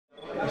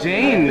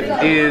Jane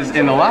is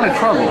in a lot of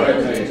trouble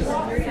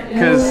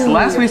because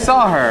last we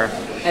saw her,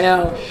 I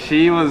know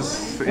she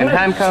was in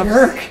handcuffs.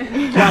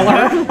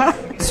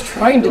 I was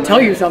trying to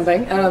tell you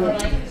something.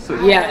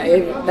 Yeah,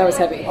 that was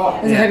heavy. It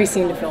was a heavy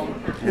scene to film.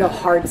 It was a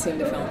hard scene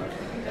to film.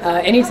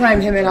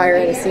 Anytime him and I are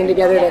in a scene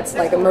together that's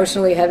like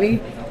emotionally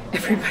heavy,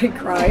 everybody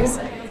cries.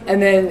 And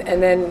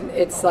then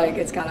it's like,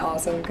 it's kind of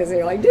awesome because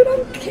they're like, dude,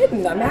 I'm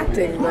kidding, I'm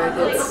acting, but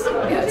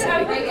it's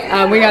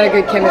heavy. We got a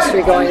good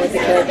chemistry going with the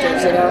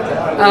characters, you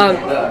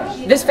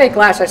know. This fake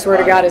lash, I swear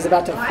to God, is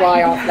about to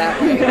fly off that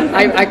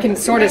way. I can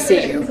sort of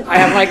see you. I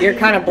have like, you're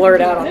kind of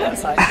blurred out on that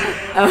side.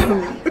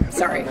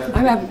 Sorry, I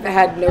have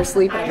had no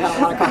sleep and I've had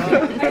a lot of coffee.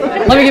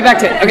 Let me get back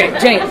to it. Okay,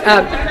 Jane.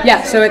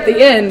 Yeah, so at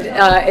the end,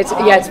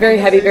 it's very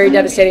heavy, very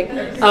devastating.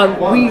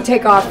 We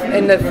take off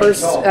in the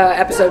first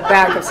episode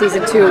back of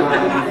season 2.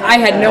 I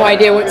had no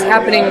idea what's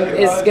happening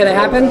is going to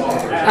happen.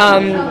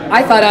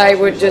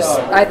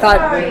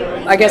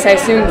 I guess I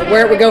assumed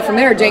where it would go from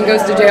there. Jane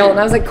goes to jail, and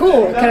I was like,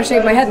 cool. I kind of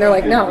shaved my head, and they're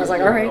like, no. I was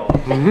like, all right.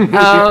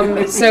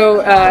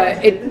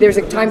 There's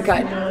a time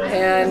cut,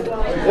 and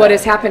what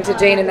has happened to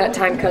Jane in that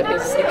time cut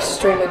is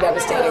extremely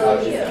devastating,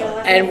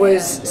 and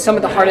was some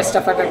of the hardest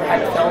stuff I've ever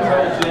had to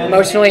film,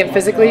 emotionally and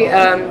physically.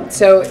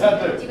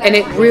 And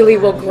it really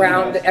will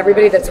ground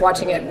everybody that's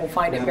watching it. Will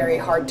find it very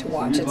hard to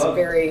watch. It's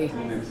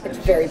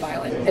very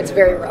violent. It's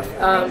very rough.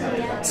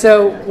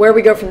 So where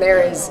we go from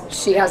there is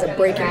she has a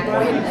breaking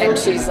point, and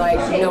she's like,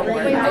 no more,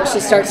 and she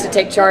starts to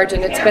take charge.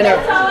 And it's been a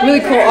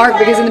really cool arc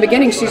because in the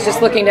beginning she's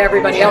just looking to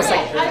everybody else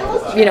like,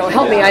 you know,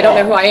 help me, I don't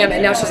know who I am.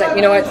 And now she's like,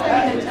 you know what,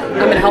 I'm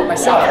going to help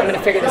myself. I'm going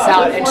to figure this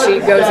out. And she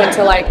goes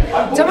into like,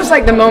 it's almost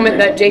like the moment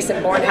that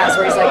Jason Bourne has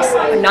where he's like,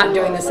 I'm not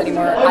doing this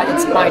anymore.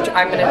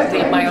 I'm going to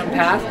lead my own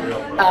path.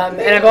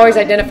 And I've always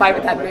identified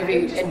with that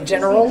movie in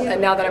general,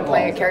 and now that I'm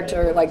playing a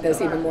character like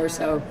this, even more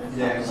so.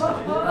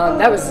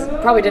 That was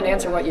probably didn't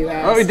answer what you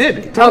asked. Oh, it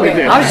did. Totally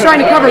did. I was trying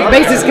to cover the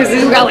bases because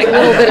we've got like a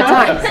little bit of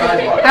time.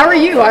 How are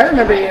you? I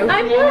remember you.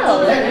 I'm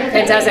well.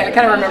 Fantastic. I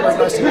kind of remember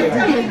most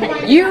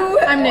of you.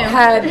 I'm new.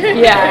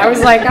 I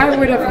was like, I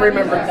would have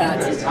remembered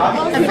that.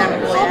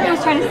 I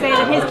was trying to say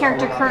that his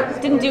character,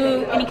 Kurt, didn't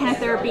do any kind of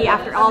therapy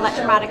after all that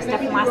traumatic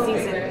stuff from last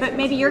season, but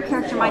maybe your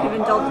character might have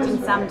indulged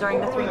in some during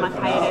the 3-month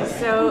hiatus.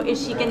 So is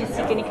she going to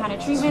seek any kind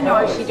of treatment,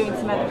 or is she doing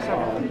some other sort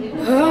of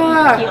healing?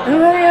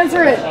 Let me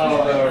answer it.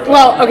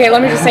 Well, okay,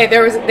 let me just say,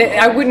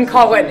 I wouldn't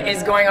call what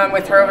is going on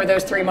with her over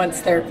those 3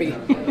 months therapy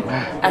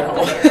at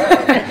all.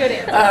 Good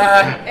answer.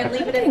 And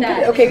leave it at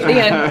that. Okay,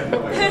 the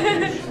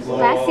end.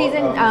 Last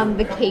season,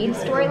 the Cade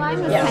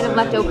storyline was kind of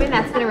left open.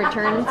 That's going to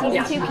return in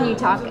season 2. Can you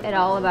talk at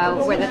all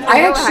about where that's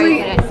going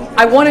to go?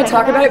 I want to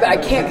talk about it, but I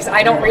can't because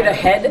I don't read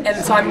ahead,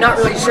 and so I'm not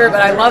really sure.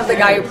 But I love the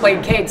guy who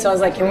played Cade, so I was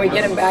like, can we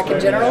get him back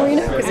in general? You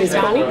know, because he's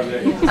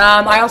cool.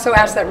 I also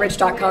asked that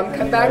Rich.com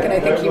come back, and I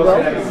think he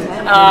will.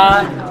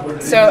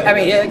 So, I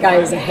mean, the guy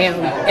is a ham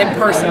in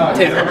person,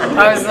 too.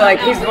 I was like,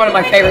 he's one of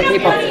my favorite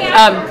people.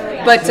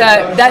 But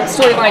that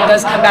storyline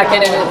does come back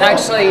in, and it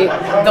actually,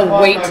 the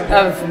weight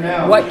of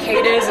what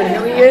Cade is and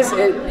who he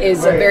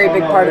is a very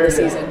big part of the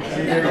season.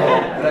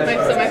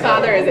 So my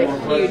father is a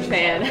huge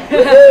fan.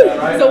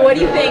 So what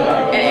do you think,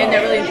 and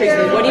that really intrigues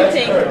me, what do you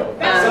think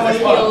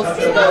appeals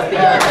to both the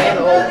young and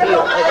older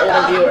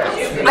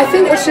viewers? I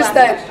think it's just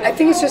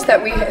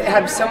that we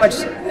have so much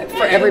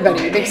for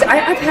everybody. Because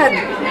I've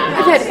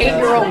had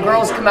 8-year-old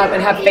girls come up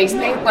and have face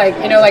paint, like,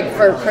 you know, like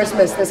for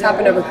Christmas. This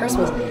happened over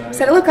Christmas. I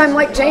said, look, I'm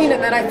like Jane,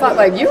 and then I thought,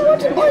 like, you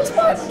watching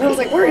BLINDSPOT? And I was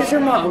like, where is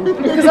your mom?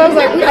 Because I was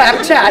like, we gotta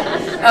have a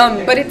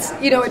chat. But it's,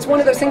 you know, it's one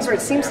of those things where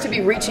it seems to be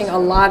reaching a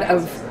lot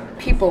of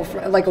people,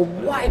 like a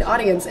wide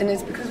audience, and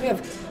it's because we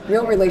have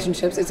real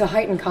relationships. It's a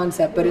heightened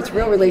concept, but it's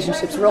real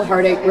relationships, real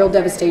heartache, real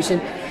devastation.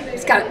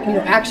 It's got, you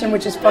know, action,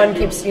 which is fun,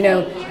 keeps, you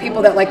know,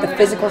 people that like the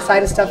physical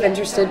side of stuff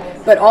interested,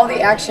 but all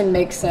the action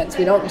makes sense.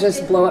 We don't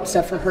just blow up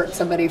stuff or hurt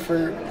somebody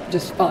for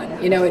just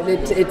fun. You know,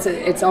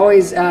 it's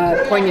always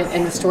poignant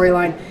in the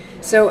storyline.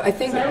 So I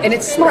think, and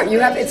it's smart.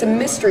 It's a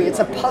mystery, it's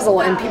a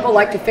puzzle, and people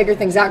like to figure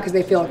things out because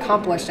they feel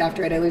accomplished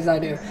after it. At least I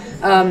do.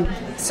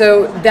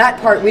 So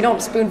that part, we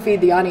don't spoon feed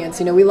the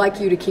audience. You know, we like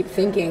you to keep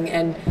thinking,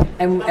 and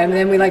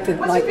then we like to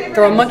like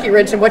throw a monkey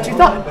wrench in what you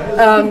thought.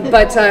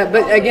 But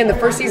again, the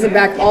first season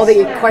back, all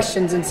the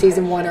questions in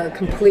season 1 are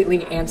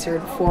completely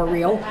answered for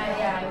real,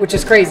 which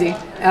is crazy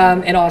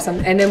and awesome.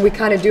 And then we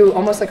kind of do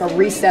almost like a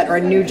reset or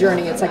a new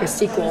journey. It's like a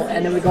sequel,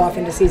 and then we go off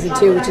into season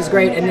 2, which is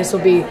great. And this will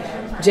be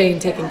Jane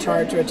taking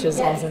charge, which is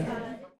awesome.